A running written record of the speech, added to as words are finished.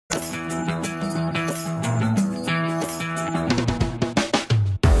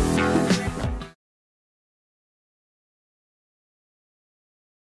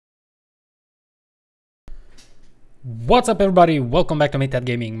What's up everybody, welcome back to MotherBoard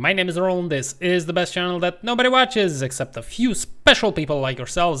Gaming. My name is Roland, this is the best channel that nobody watches except a few special people like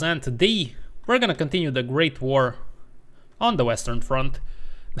yourselves, and today we're gonna continue the Great War on the Western Front.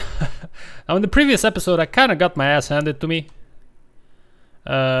 Now in the previous episode I kinda got my ass handed to me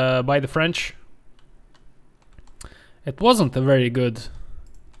by the French. It wasn't a very good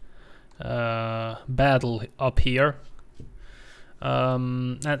battle up here.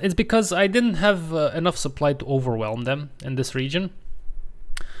 And it's because I didn't have enough supply to overwhelm them in this region.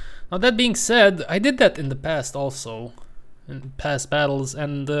 Now that being said, I did that in the past also, in past battles,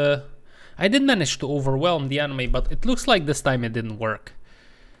 and I did manage to overwhelm the enemy, but it looks like this time it didn't work.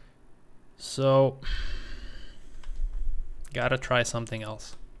 So, gotta try something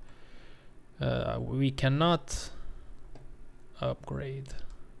else. We cannot upgrade.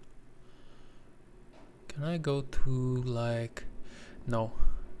 Can I go to like... No,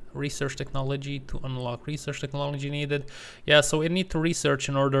 research technology to unlock research technology needed. Yeah, so we need to research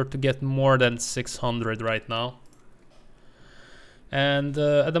in order to get more than 600 right now. And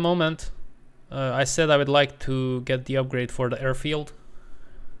at the moment, I said I would like to get the upgrade for the airfield.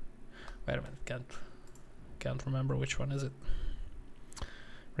 Wait a minute, can't remember which one is it.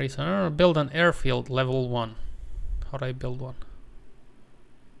 Research, build an airfield level 1. How do I build one?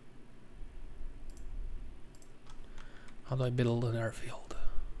 How do I build an airfield?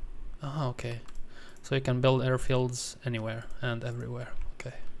 Ah, okay. So you can build airfields anywhere and everywhere.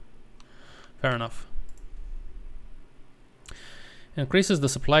 Okay. Fair enough. Increases the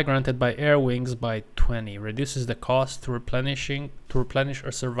supply granted by air wings by 20. Reduces the cost to replenish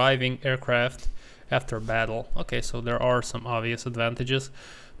a surviving aircraft after battle. Okay, so there are some obvious advantages.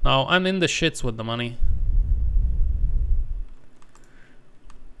 Now I'm in the shits with the money.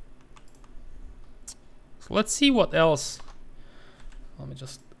 Let's see what else. Let me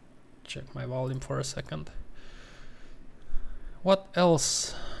just check my volume for a second. What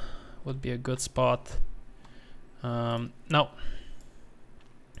else would be a good spot? Now,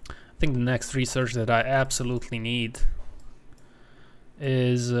 I think the next research that I absolutely need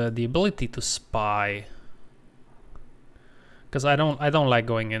is the ability to spy, because I don't like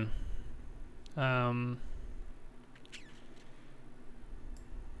going in. In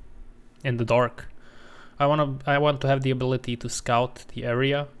the dark. I want to have the ability to scout the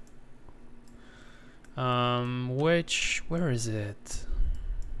area. Where is it?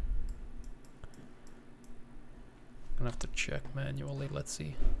 I'm gonna have to check manually. Let's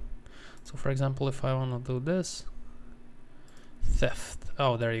see. So for example, if I want to do this, theft.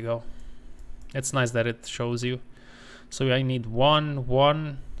 Oh, there you go. It's nice that it shows you. So I need one.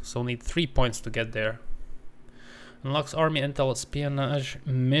 So I need 3 points to get there. Unlocks army intel espionage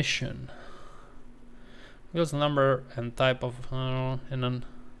mission. Reveals the number and type of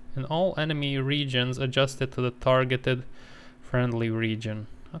in all enemy regions adjusted to the targeted friendly region.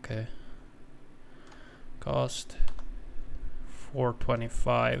 Okay. Cost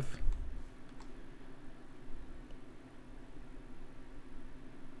 425.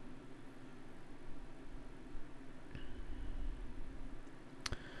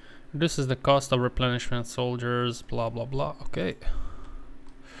 Reduces the cost of replenishment soldiers, blah blah blah. Okay.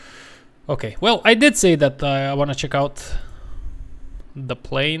 Okay, well, I did say that I want to check out the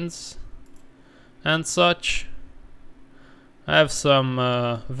planes and such. I have some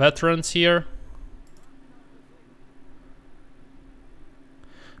veterans here.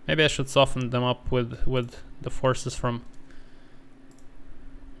 Maybe I should soften them up with the forces from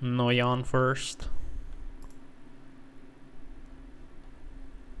Noyon first.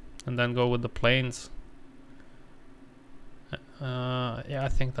 And then go with the planes. Yeah, I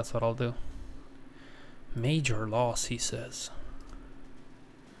think that's what I'll do. Major loss, he says.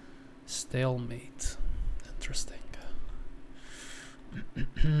 Stalemate. Interesting.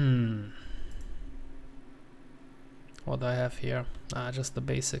 What do I have here? Just the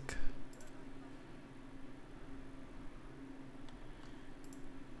basic.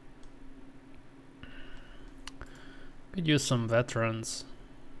 Could use some veterans.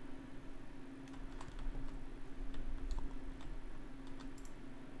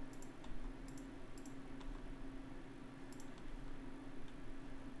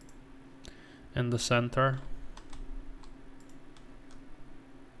 In the center.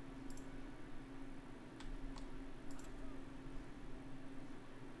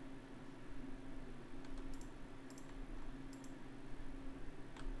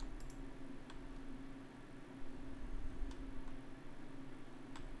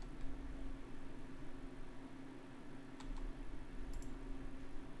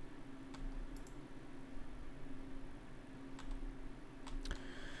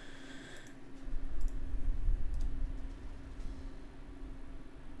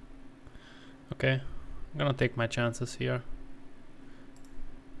 Okay, I'm gonna take my chances here.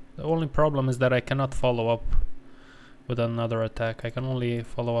 The only problem is that I cannot follow up with another attack. I can only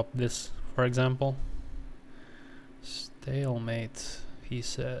follow up this, for example. Stalemate, he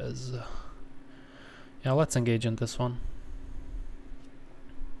says. Yeah, let's engage in this one.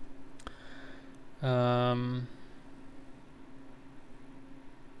 I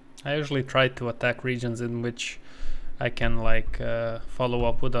usually try to attack regions in which I can like follow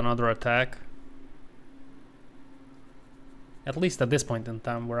up with another attack. At least at this point in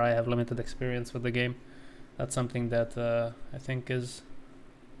time where I have limited experience with the game. That's something that I think is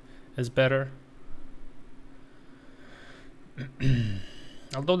better.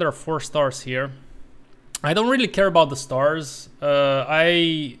 Although there are 4 stars here, I don't really care about the stars.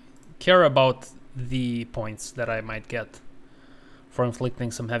 I care about the points that I might get for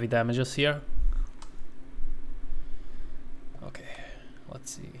inflicting some heavy damages here. Okay,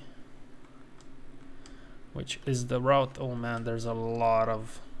 let's see. Which is the route? Oh man, there's a lot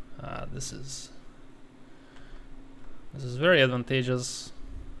of... this is very advantageous.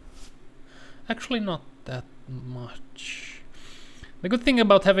 Actually, not that much. The good thing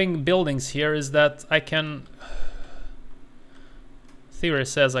about having buildings here is that I can... Theory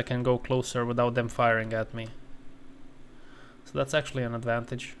says I can go closer without them firing at me. So that's actually an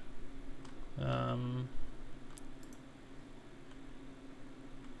advantage.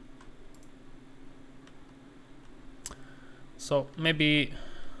 So maybe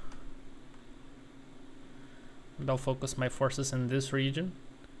I'll focus my forces in this region,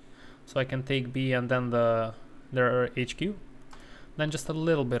 so I can take B and then their HQ. Then just a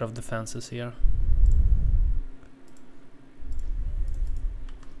little bit of defenses here.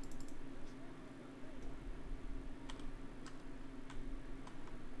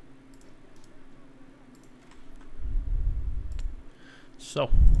 So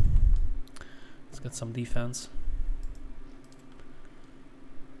let's get some defense.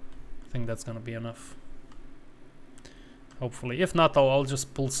 I think that's gonna be enough. Hopefully. If not, I'll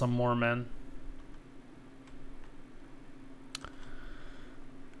just pull some more men.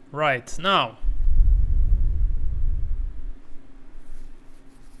 Right, now.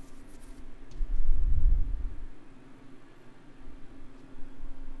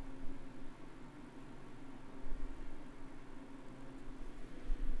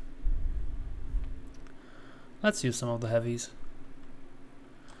 Let's use some of the heavies.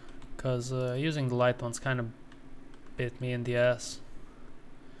 Because using the light ones kind of bit me in the ass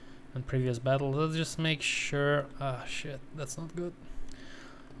in previous battles. Let's just make sure... Ah, shit, that's not good.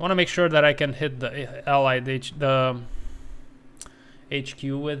 I want to make sure that I can hit the allied the HQ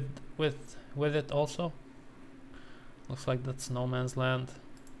with it also. Looks like that's no man's land.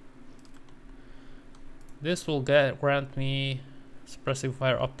 This will grant me suppressive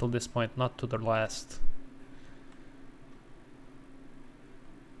fire up till this point, not to the last.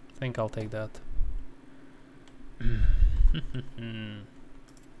 I think I'll take that.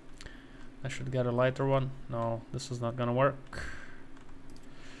 I should get a lighter one. No, this is not gonna work.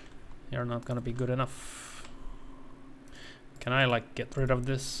 You're not gonna be good enough. Can I like get rid of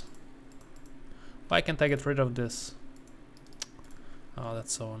this? Why can't I get rid of this? Oh,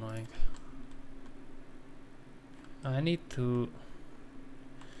 that's so annoying. I need to...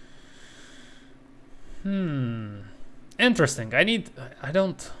 Interesting. I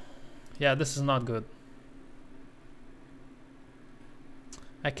don't... Yeah, this is not good.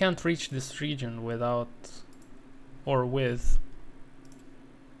 I can't reach this region without... or with...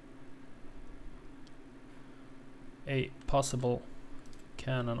 a possible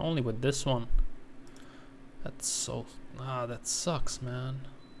cannon. Only with this one. That's so... Ah, that sucks, man.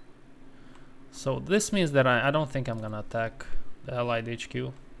 So this means that I don't think I'm gonna attack the Allied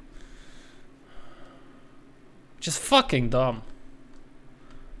HQ. Which is fucking dumb.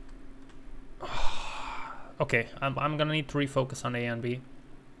 Okay, I'm gonna need to refocus on A and B.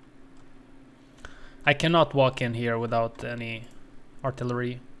 I cannot walk in here without any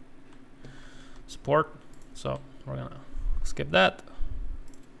artillery support, so we're gonna skip that.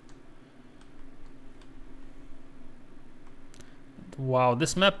 Wow,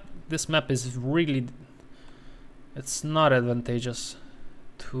 this map is really... It's not advantageous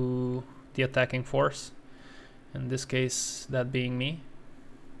to the attacking force. In this case, that being me.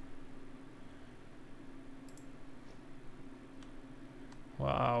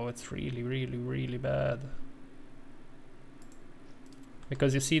 Wow, it's really, really, really bad.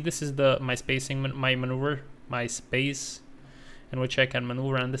 Because you see, this is my spacing, my maneuver, my space in which I can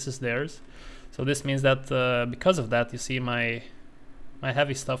maneuver, and this is theirs. So this means that because of that, you see my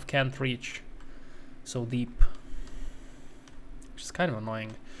heavy stuff can't reach so deep, which is kind of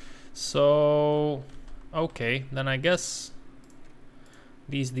annoying. So, okay, then I guess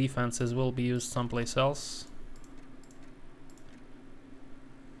these defenses will be used someplace else.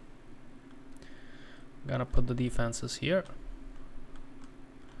 I'm gonna put the defenses here.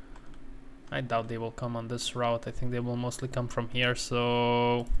 I doubt they will come on this route. I think they will mostly come from here,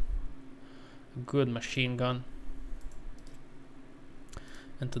 so a good machine gun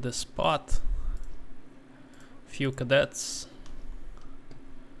into this spot. Few cadets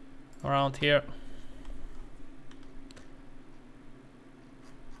around here.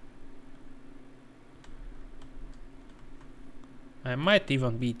 I might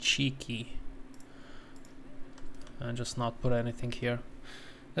even be cheeky and just not put anything here.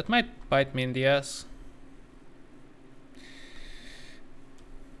 That might bite me in the ass.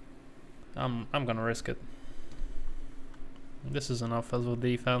 I'm gonna risk it. This is enough as a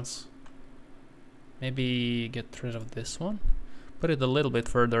defense. Maybe get rid of this one. Put it a little bit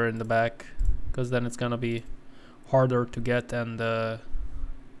further in the back, because then it's gonna be harder to get, and yeah,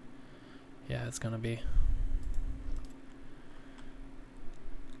 it's gonna be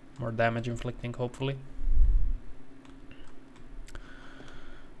more damage inflicting, hopefully.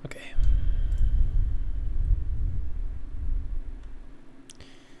 Okay.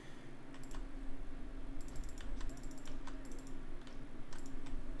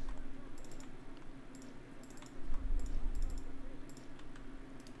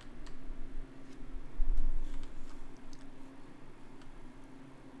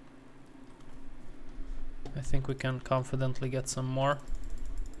 I think we can confidently get some more.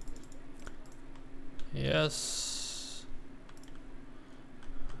 Yes.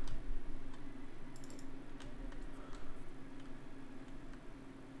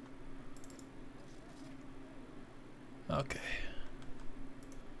 Okay.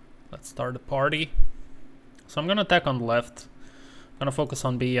 Let's start the party. So I'm gonna attack on the left. I'm gonna focus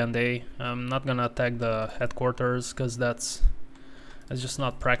on B and A. I'm not gonna attack the headquarters because that's just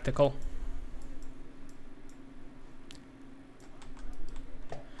not practical.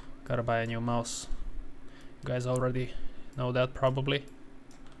 Gotta buy a new mouse. You guys already know that probably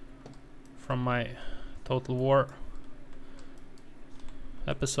from my Total War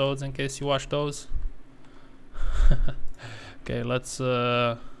episodes, in case you watch those. Okay, let's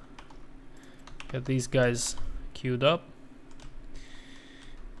get these guys queued up.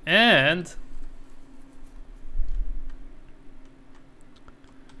 And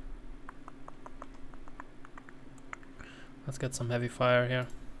let's get some heavy fire here.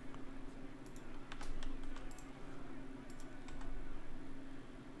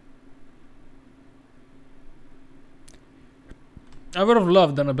 I would have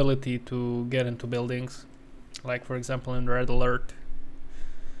loved an ability to get into buildings, like for example in Red Alert.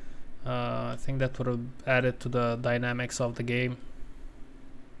 I think that would have added to the dynamics of the game.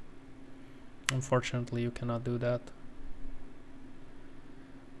 Unfortunately, you cannot do that.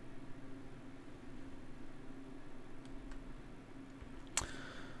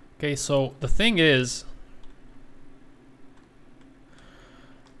 Okay, so the thing is,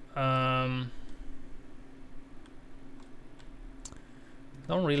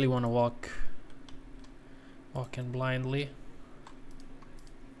 don't really want to walk in blindly.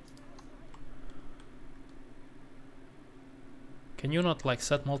 Can you not like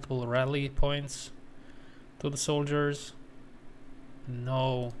set multiple rally points to the soldiers?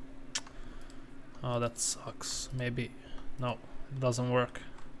 No. Oh, that sucks. Maybe. No, it doesn't work.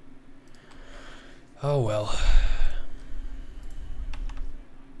 Oh well.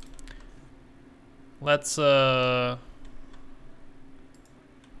 Let's yeah,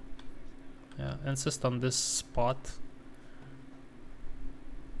 insist on this spot.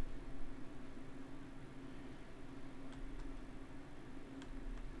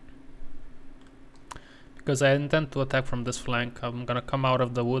 Because I intend to attack from this flank. I'm gonna come out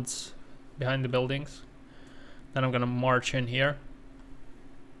of the woods behind the buildings. Then I'm gonna march in here.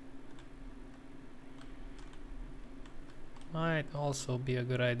 Might also be a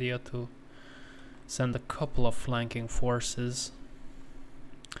good idea to send a couple of flanking forces.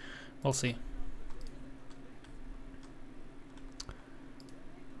 We'll see.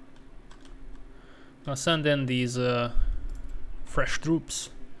 I'll send in these fresh troops,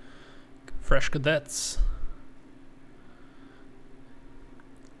 fresh cadets.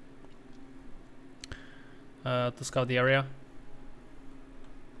 To scout the area.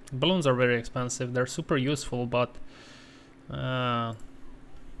 Balloons are very expensive. They're super useful, but I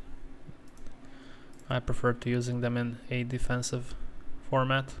prefer to using them in a defensive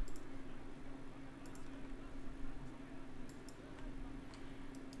format.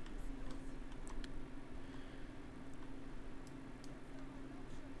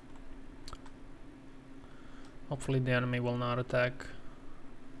 Hopefully the enemy will not attack,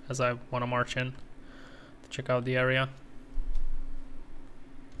 as I want to march in to check out the area.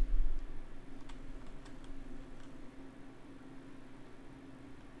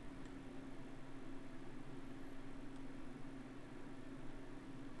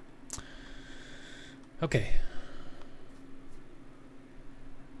 Okay.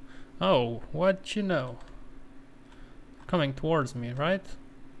 Oh, what you know? Coming towards me, right?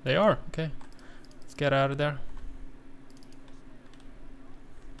 They are, okay. Let's get out of there.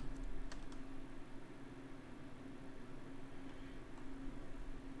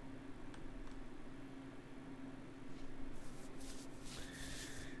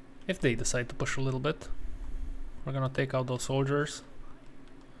 If they decide to push a little bit, we're gonna take out those soldiers.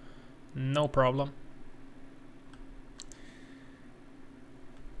 No problem.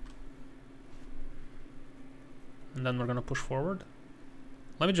 And then we're gonna push forward.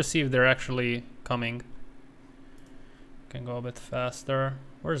 Let me just see if they're actually coming. Can go a bit faster.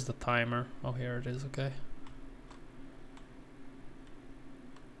 Where's the timer? Oh, here it is, okay.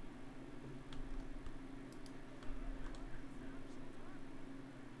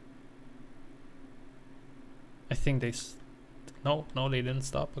 I think they no, they didn't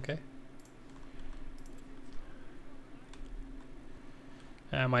stop, okay.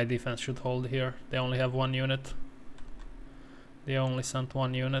 My defense should hold here. They only have one unit. They only sent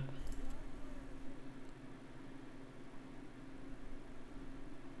one unit.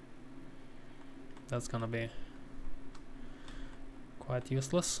 That's gonna be quite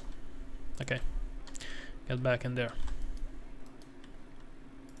useless. Okay, get back in there.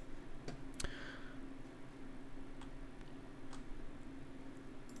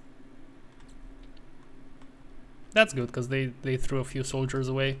 That's good, because they threw a few soldiers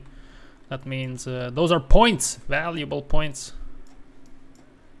away. That means those are points, valuable points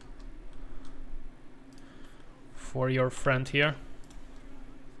for your friend here.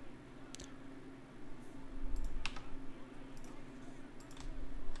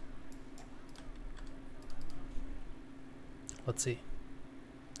 Let's see.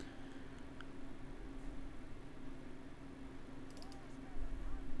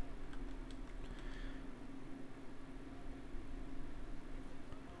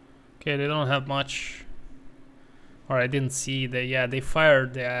 Okay, they don't have much. Or I didn't see the, yeah, they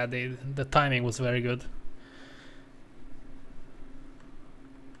fired, yeah, the timing was very good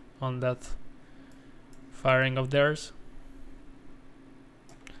on that firing of theirs.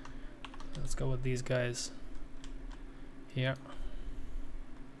 Let's go with these guys here.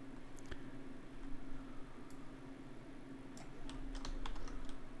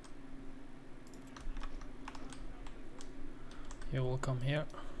 You will come here.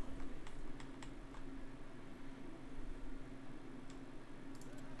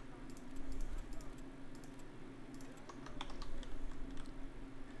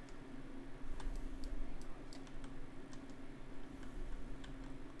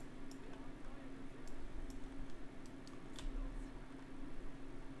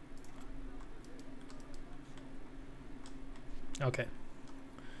 Okay.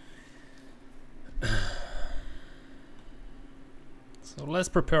 So let's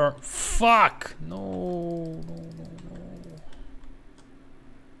prepare. Fuck! No.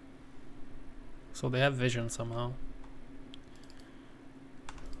 So they have vision somehow.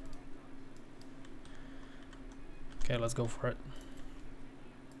 Okay, let's go for it.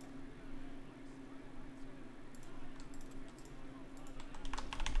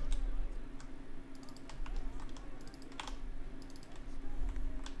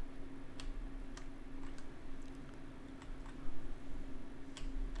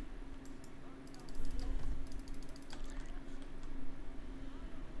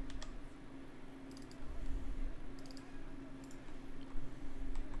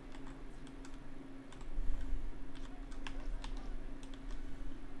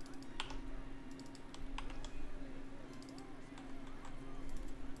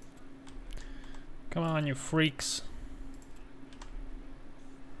 Come on, you freaks.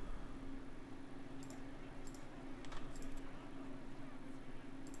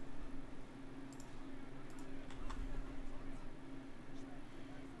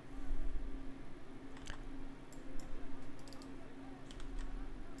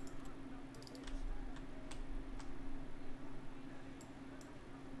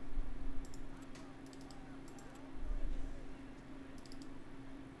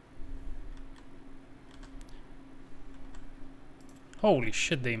 Holy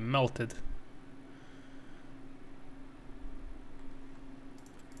shit, they melted.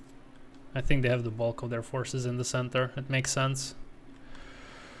 I think they have the bulk of their forces in the center. It makes sense.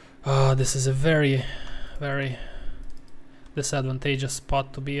 This is a very, very disadvantageous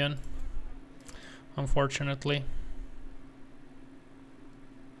spot to be in, unfortunately.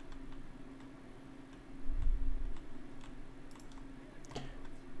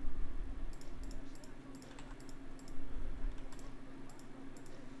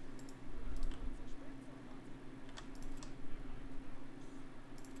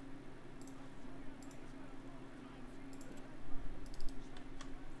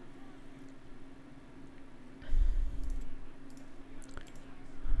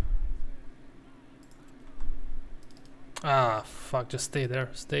 Ah, fuck, just stay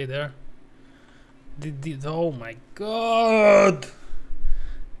there, stay there. Oh my god!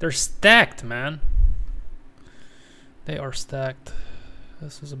 They're stacked, man. They are stacked.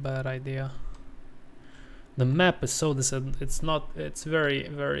 This is a bad idea. The map is so it's not, it's very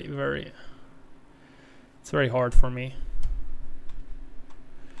it's very hard for me.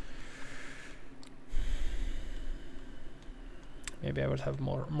 Maybe I would have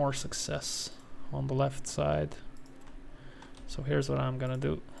more success on the left side. So here's what I'm gonna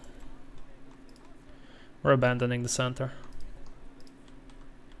do. We're abandoning the center.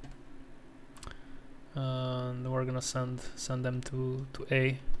 And we're gonna send them to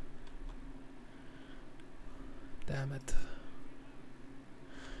A. Damn it.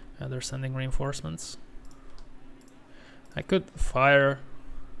 And they're sending reinforcements. I could fire.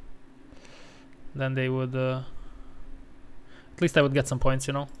 Then they would at least I would get some points,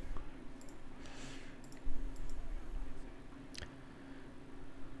 you know.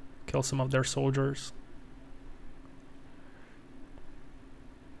 Kill some of their soldiers.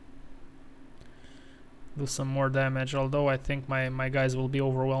 Do some more damage, although I think my guys will be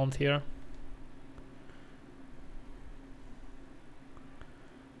overwhelmed here.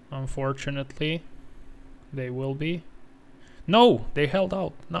 Unfortunately, they will be. No, they held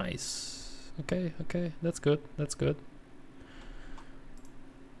out. Nice. Okay, okay, that's good. That's good.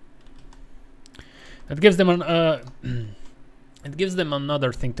 It gives them an it gives them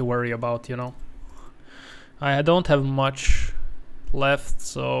another thing to worry about, you know. I don't have much left,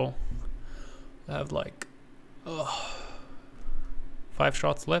 so I have like 5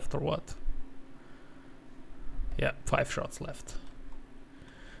 shots left or what? Yeah, 5 shots left.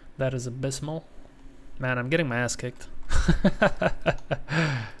 That is abysmal. Man, I'm getting my ass kicked.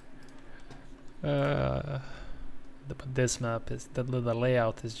 But this map is the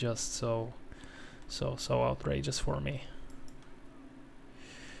layout is just so outrageous for me.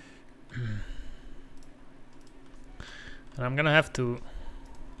 And I'm gonna have to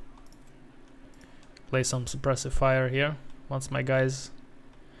play some suppressive fire here once my guys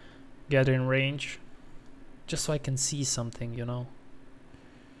get in range, just so I can see something, you know.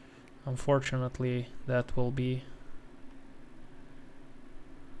 Unfortunately, that will be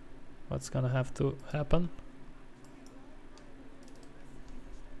what's gonna have to happen.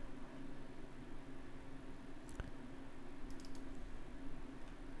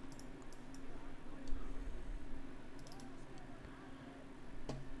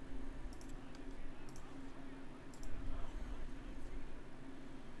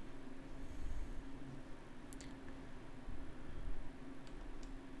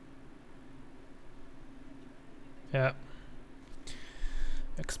 Yeah.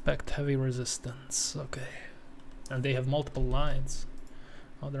 Expect heavy resistance. Okay. And they have multiple lines.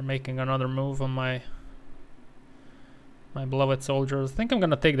 Oh, they're making another move on my beloved soldiers. I think I'm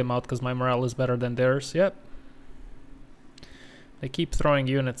gonna take them out because my morale is better than theirs. Yep. They keep throwing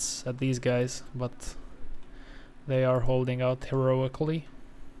units at these guys, but they are holding out heroically.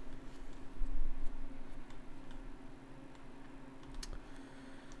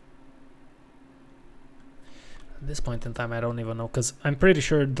 At this point in time, I don't even know, because I'm pretty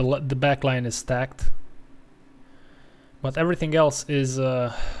sure the back line is stacked, but everything else is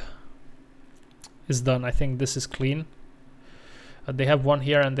done. I think this is clean. They have one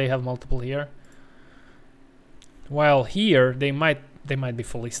here and they have multiple here. While here they might be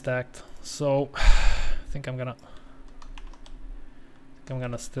fully stacked. So I think I'm gonna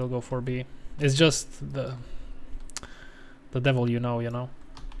still go for B. It's just the devil, you know.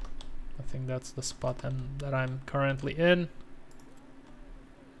 I think that's the spot that I'm currently in.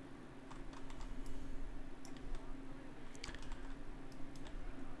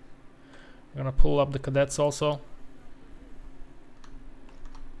 I'm gonna pull up the cadets also.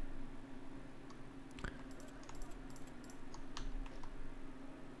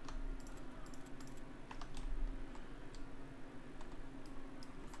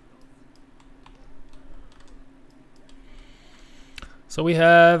 So we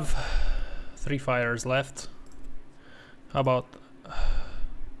have 3 fires left. How about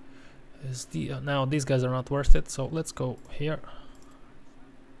is the now these guys are not worth it, so let's go here.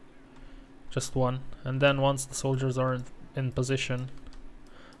 Just one, and then once the soldiers are in position,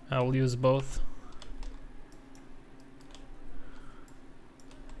 I'll use both.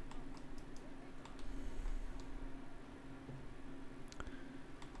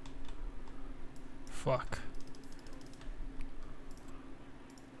 Fuck.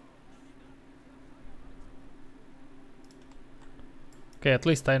 Okay, at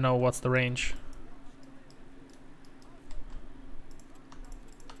least I know what's the range.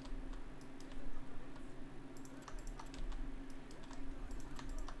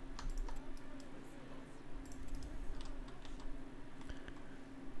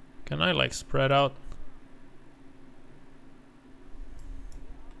 Can I like spread out?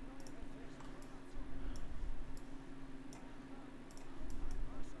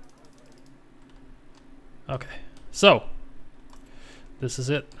 Okay, so this is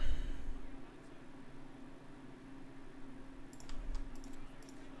it.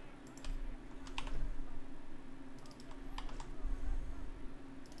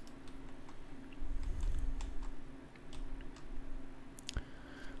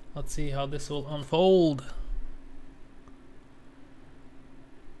 Let's see how this will unfold.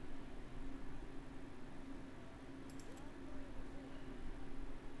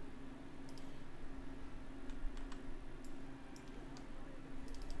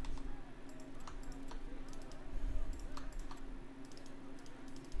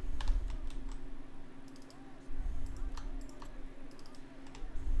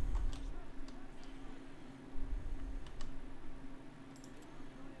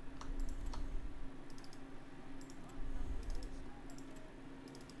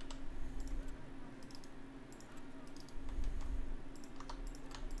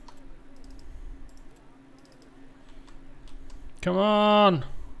 Come on!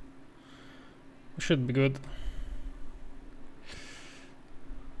 We should be good.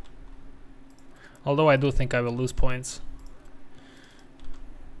 Although I do think I will lose points.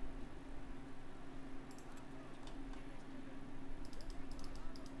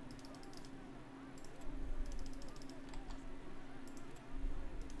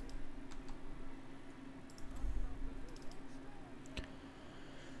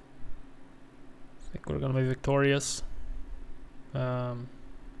 I think we're gonna be victorious.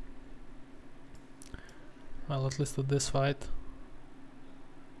 Well, at least with this fight.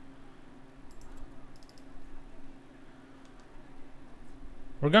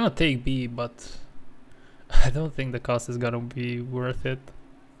 We're gonna take B, but I don't think the cost is gonna be worth it.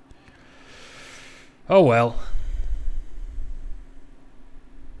 Oh well.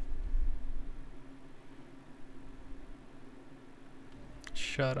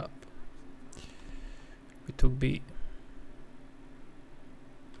 Shut up. We took B.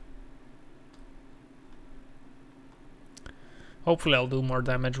 Hopefully I'll do more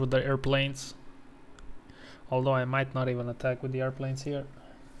damage with the airplanes. Although I might not even attack with the airplanes here.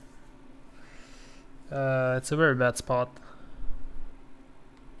 It's a very bad spot.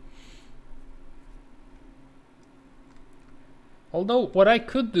 Although what I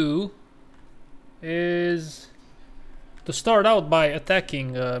could do is to start out by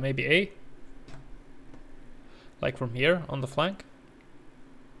attacking maybe A. Like from here on the flank.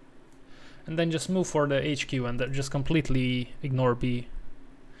 And then just move for the HQ and just completely ignore B.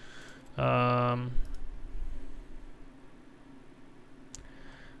 That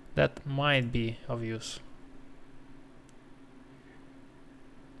might be of use.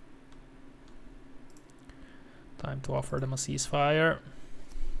 Time to offer them a ceasefire.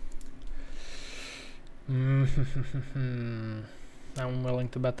 I'm willing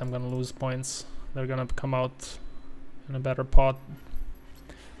to bet I'm gonna lose points. They're gonna come out in a better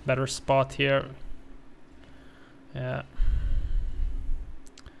spot here. Yeah.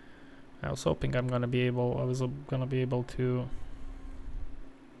 I was hoping I was gonna be able to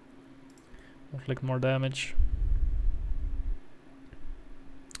inflict more damage.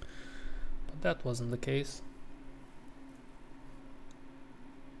 But that wasn't the case.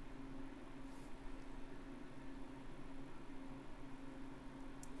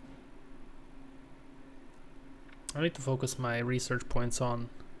 I need to focus my research points on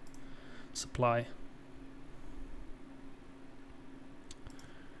supply.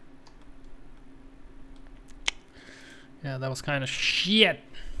 Yeah, that was kind of shit.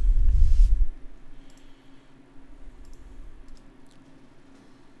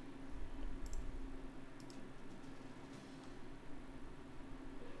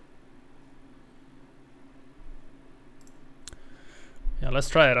 Yeah, let's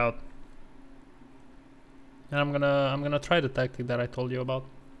try it out. And I'm gonna try the tactic that I told you about.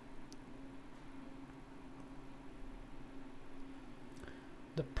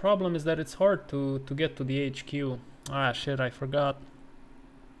 The problem is that it's hard to get to the HQ. Ah shit, I forgot.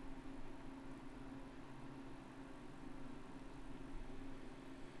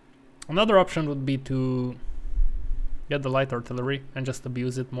 Another option would be to get the light artillery and just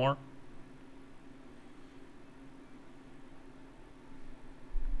abuse it more.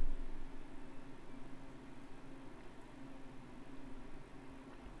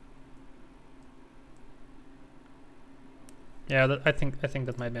 Yeah, I think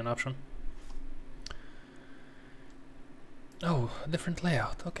that might be an option. Oh, different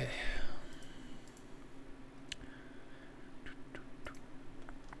layout. Okay.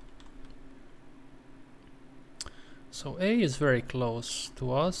 So A is very close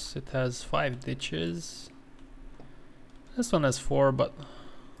to us. It has 5 ditches. This one has 4, but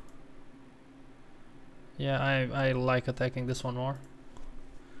yeah, I like attacking this one more.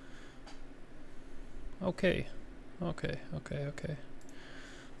 Okay. Okay.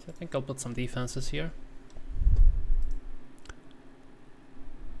 So I think I'll put some defenses here.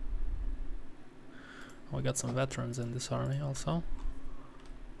 We got some veterans in this army also.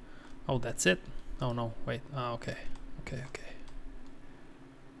 Oh, that's it? Oh no, wait. Ah, okay.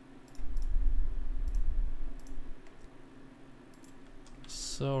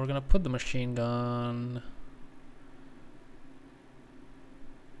 So we're gonna put the machine gun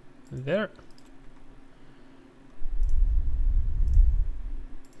there.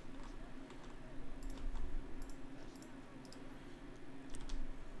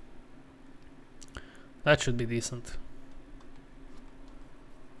 That should be decent.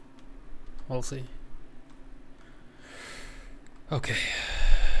 We'll see. Okay,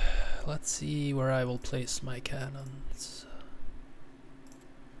 let's see where I will place my cannons.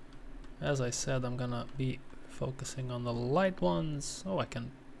 As I said, I'm gonna be focusing on the light ones. Oh, I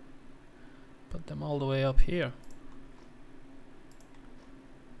can put them all the way up here.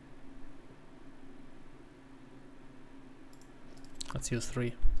 Let's use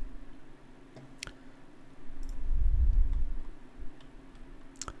 3.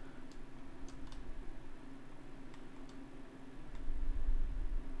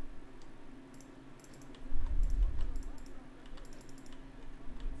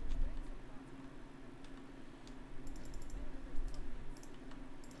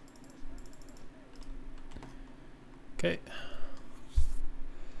 Okay,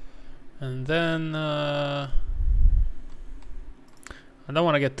 and then I don't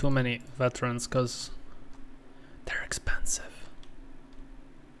want to get too many veterans because they're expensive.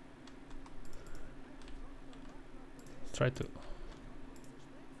 Let's try to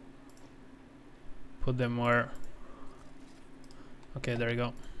put them where. Okay, there you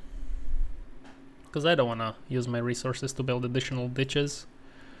go. Because I don't want to use my resources to build additional ditches.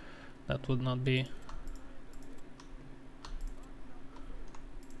 That would not be.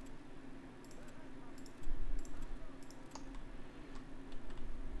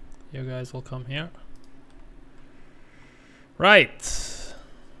 You guys will come here. Right.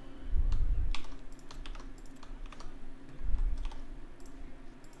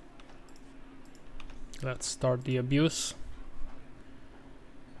 Let's start the abuse.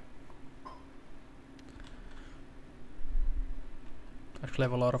 Actually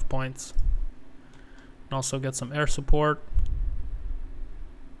have a lot of points. And also get some air support.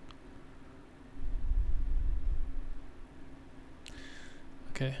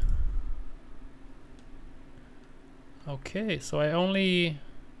 Okay. Okay, so I only...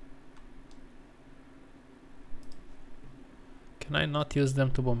 Can I not use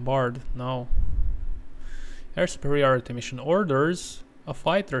them to bombard? No. Air superiority mission orders a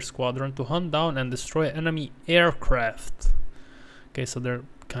fighter squadron to hunt down and destroy enemy aircraft. Okay, so they're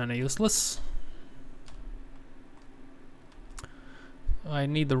kind of useless. I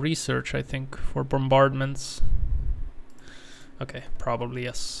need the research, I think, for bombardments. Okay, probably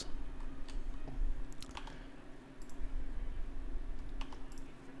yes.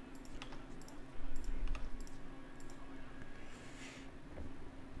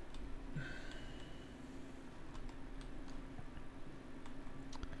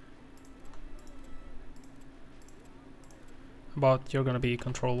 But you're gonna be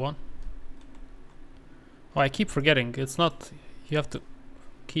control 1. Oh, I keep forgetting. It's not... You have to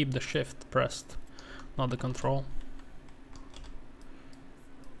keep the shift pressed, not the control.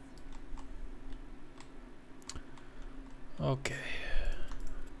 Okay.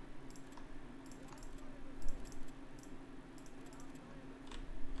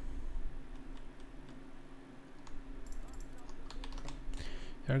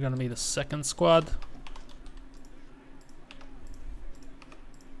 You're gonna be the second squad.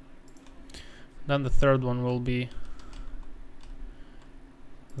 Then the third one will be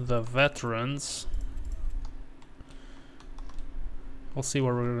the veterans. We'll see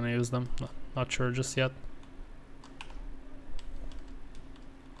where we're gonna use them. Not sure just yet.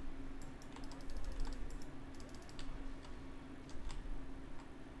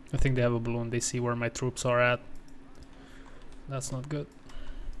 I think they have a balloon. They see where my troops are at. That's not good.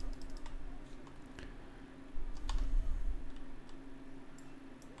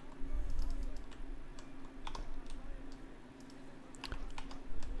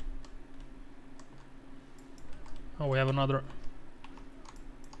 Oh, we have another.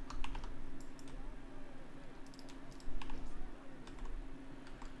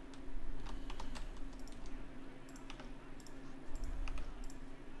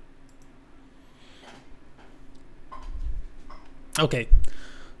 Okay,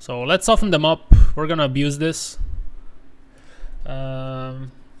 so let's soften them up. We're gonna abuse this.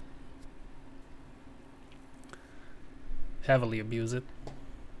 Heavily abuse it.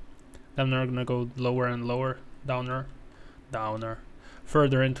 Then we're gonna go lower and lower, downer,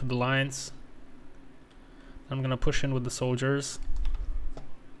 further into the lines. I'm gonna push in with the soldiers.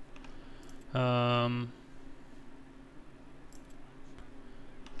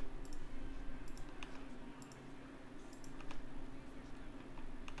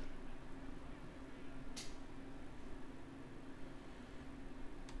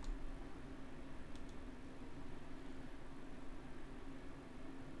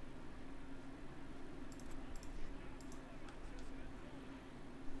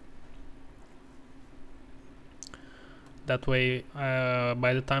 That way,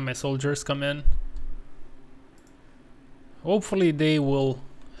 by the time my soldiers come in, hopefully they will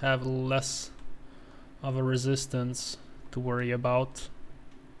have less of a resistance to worry about.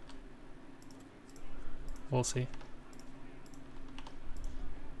 We'll see.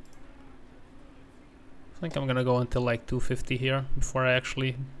 I think I'm gonna go until like 250 here before I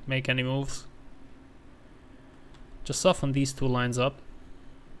actually make any moves. Just soften these two lines up.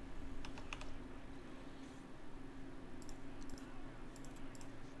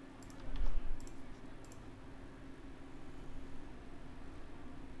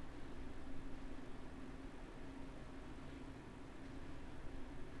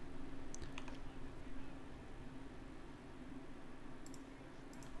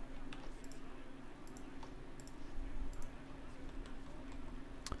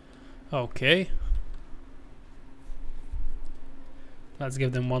 Okay. Let's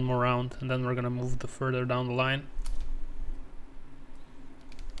give them one more round and then we're gonna move the further down the line.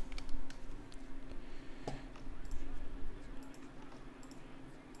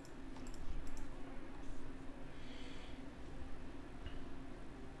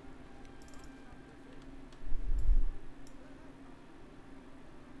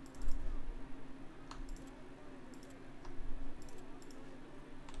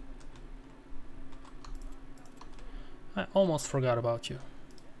 I almost forgot about you.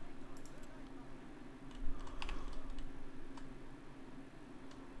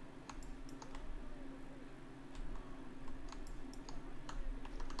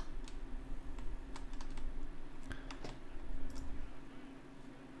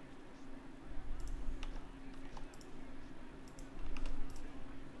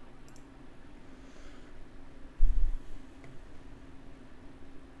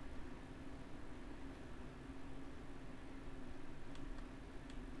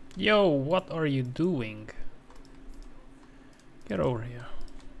 Yo, what are you doing? Get over here.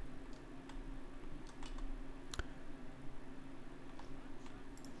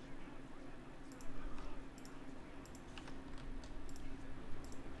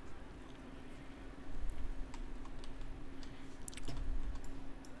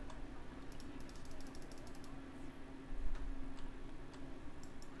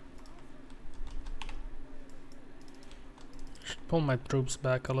 Pull my troops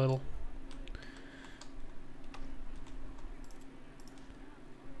back a little.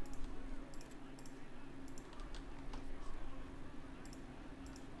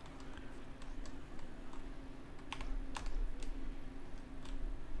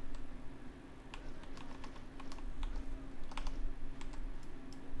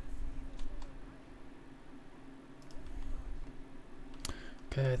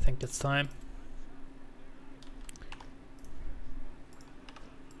 Okay, I think it's time.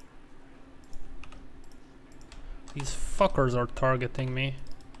 These fuckers are targeting me.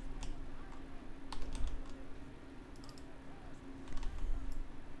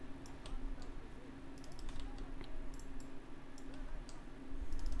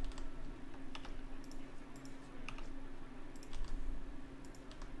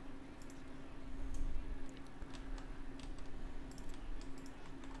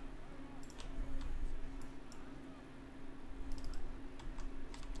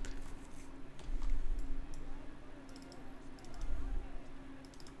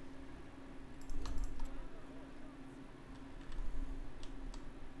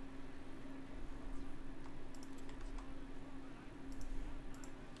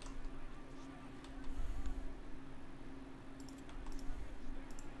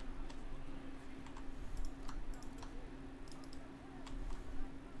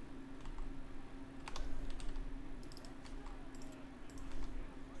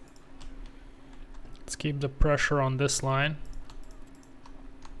 keep the pressure on this line.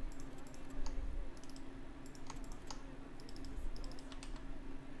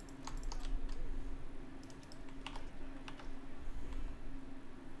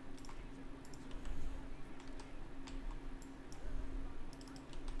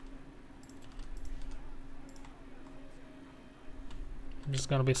 Just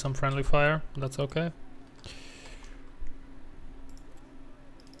gonna be some friendly fire, that's okay.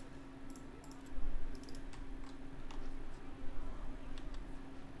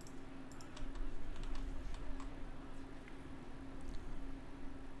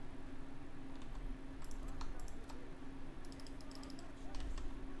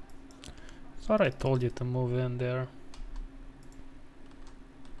 Thought I told you to move in there.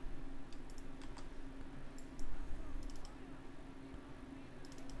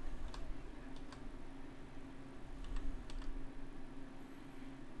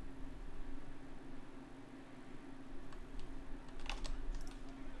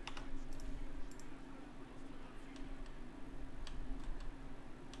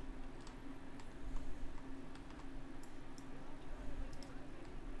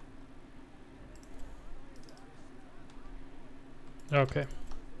 Okay,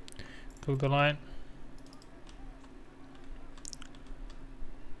 took the line.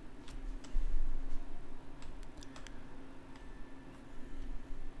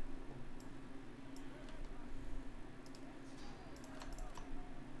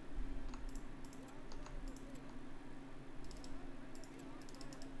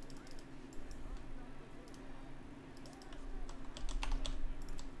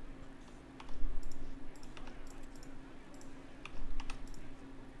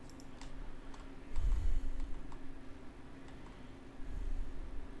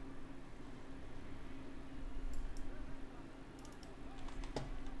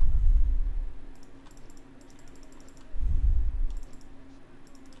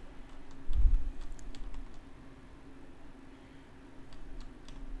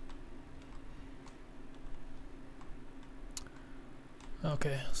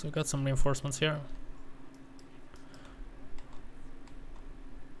 Okay, so we got some reinforcements here.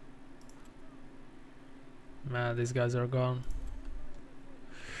 Man, these guys are gone.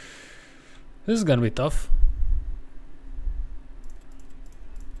 This is gonna be tough.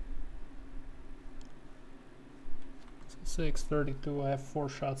 6:32, I have 4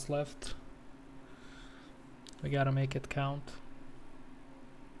 shots left. We gotta make it count.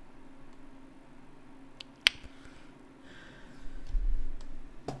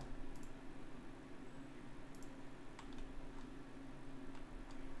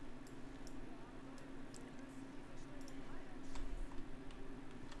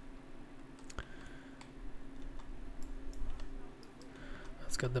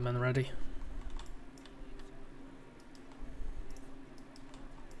 Let's get the men ready.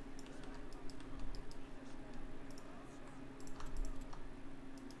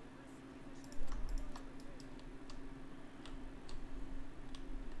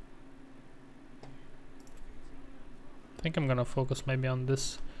 I think I'm gonna focus maybe on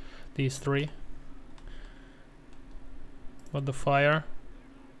these 3. But the fire.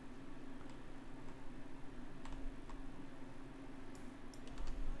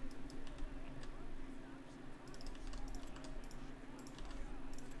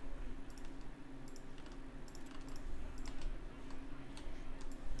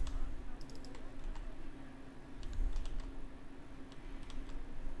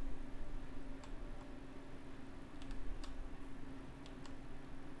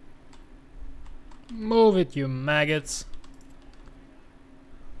 Move it, you maggots.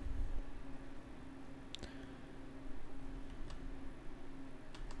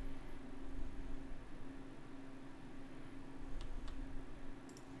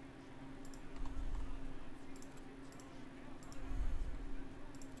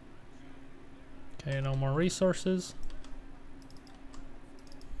 Okay, no more resources.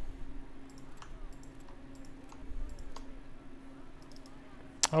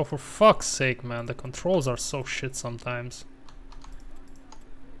 Oh, for fuck's sake, man, the controls are so shit sometimes.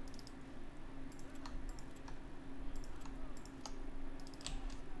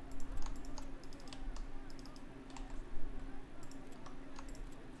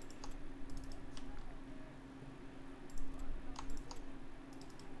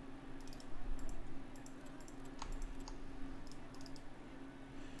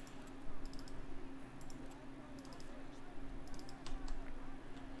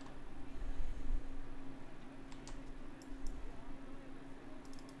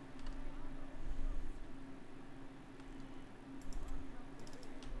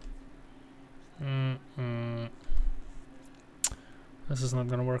 This is not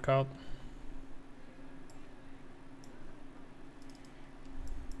gonna work out.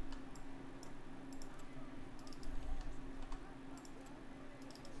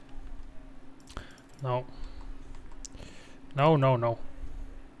 No. No, no, no.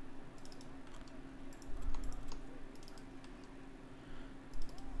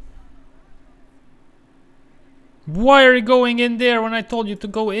 Why are you going in there when I told you to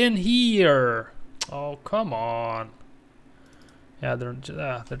go in here? Oh, come on. Yeah, they're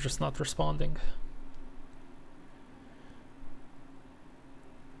just not responding.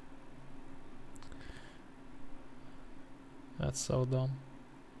 That's so dumb.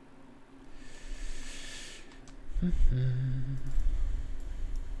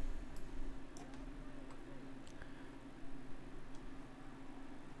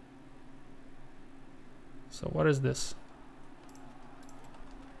 So what is this?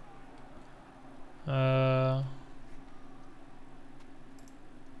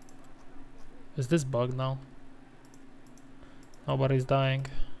 Is this bugged now? Nobody's dying.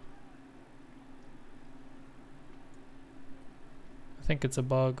 I think it's a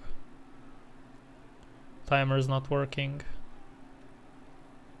bug. Timer is not working.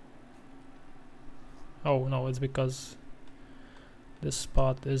 Oh no, it's because this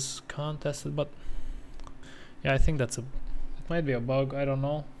spot is contested, but yeah, I think that's it might be a bug, I don't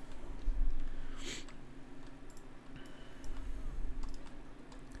know.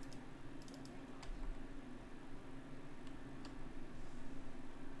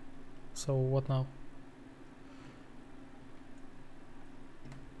 So what now?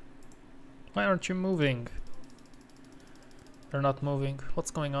 Why aren't you moving? They're not moving.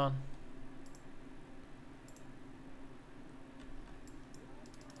 What's going on?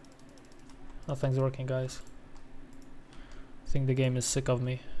 Nothing's working, guys. I think the game is sick of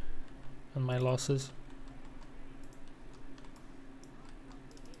me and my losses.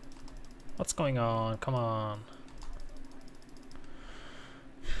 What's going on? Come on.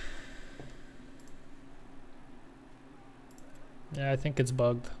 Yeah, I think it's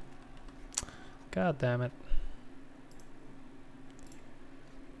bugged. God damn it.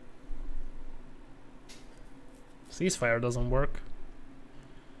 Ceasefire doesn't work.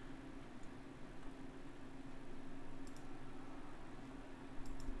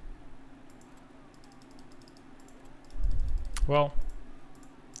 Well,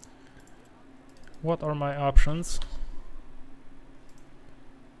 what are my options?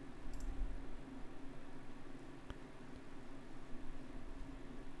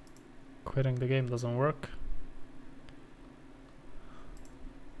 Quitting the game doesn't work.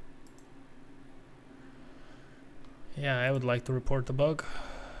 Yeah, I would like to report the bug.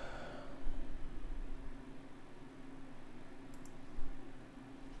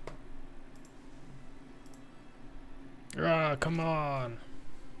 Ah, come on.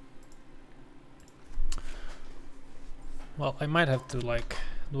 Well, I might have to like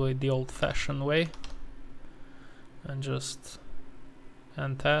do it the old-fashioned way and just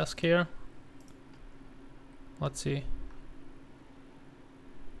end task here. Let's see.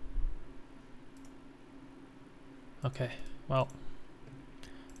 Okay, well,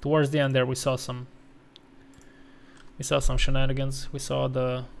 towards the end there we saw some shenanigans. We saw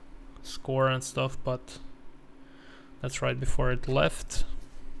the score and stuff, but that's right before it left.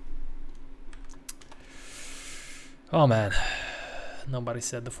 Oh man, nobody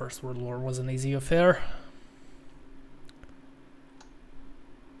said the First World War was an easy affair.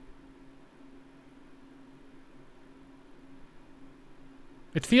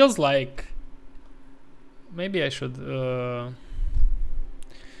 It feels like maybe I should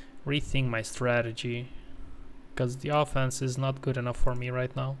rethink my strategy, because the offense is not good enough for me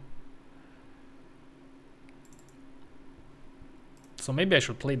right now. So maybe I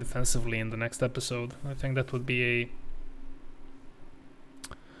should play defensively in the next episode. I think that would be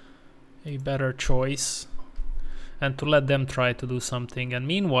a better choice, and to let them try to do something. And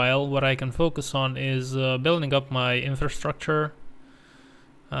meanwhile, what I can focus on is building up my infrastructure,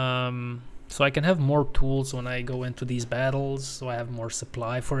 so I can have more tools when I go into these battles. So I have more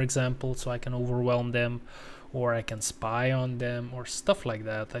supply, for example, so I can overwhelm them, or I can spy on them, or stuff like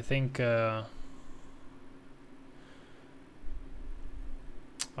that. I think oh,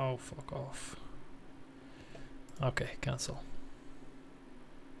 fuck off. Okay, cancel.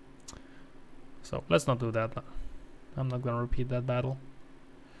 So let's not do that. I'm not gonna repeat that battle.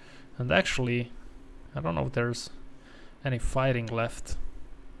 And actually, I don't know if there's any fighting left.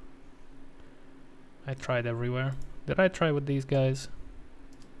 I tried everywhere. Did I try with these guys?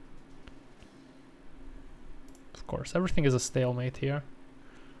 Of course, everything is a stalemate here.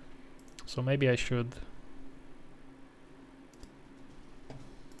 So maybe I should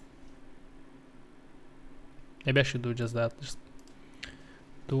Maybe I should do just that. Just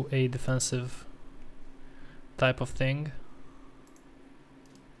do a defensive type of thing.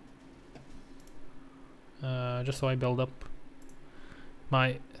 Just so I build up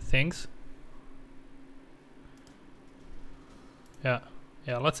my things. Yeah,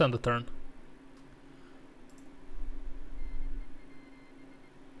 let's end the turn.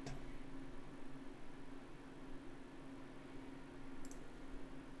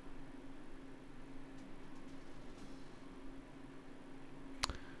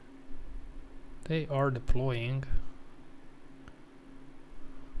 They are deploying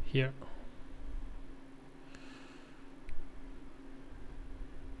here.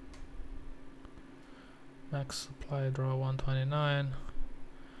 Max supply draw 129.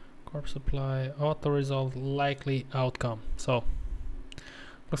 Corp supply auto resolve likely outcome. So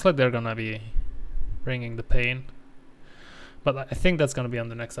looks like they're gonna be bringing the pain, but I think that's gonna be on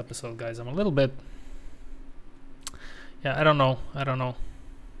the next episode, guys. I'm a little bit, yeah, I don't know, a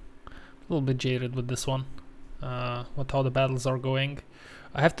little bit jaded with this one, with how the battles are going.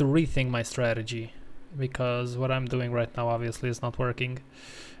 I have to rethink my strategy because what I'm doing right now obviously is not working,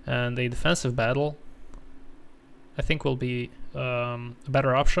 and a defensive battle I think will be a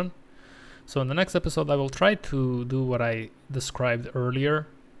better option. So in the next episode I will try to do what I described earlier.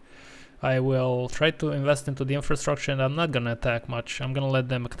 I will try to invest into the infrastructure, and I'm not gonna attack much. I'm gonna let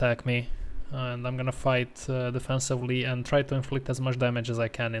them attack me, and I'm gonna fight defensively and try to inflict as much damage as I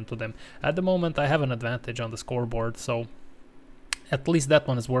can into them. At the moment I have an advantage on the scoreboard, so at least that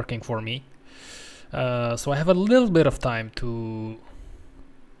one is working for me. So I have a little bit of time to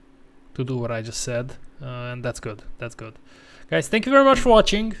do what I just said, and that's good. That's good, guys. Thank you very much for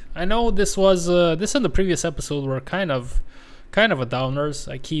watching. I know this was this and the previous episode were kind of a downers.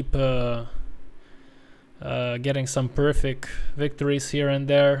 I keep getting some perfect victories here and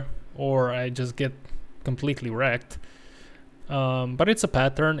there, or I just get completely wrecked. But it's a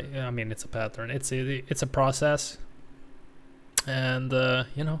pattern. I mean, it's a pattern. It's a process, and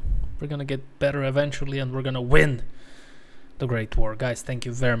you know, we're gonna get better eventually, and we're gonna win the Great War. Guys, thank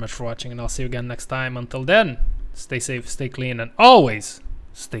you very much for watching, and I'll see you again next time. Until then, stay safe, stay clean, and always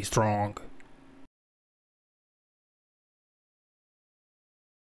stay strong.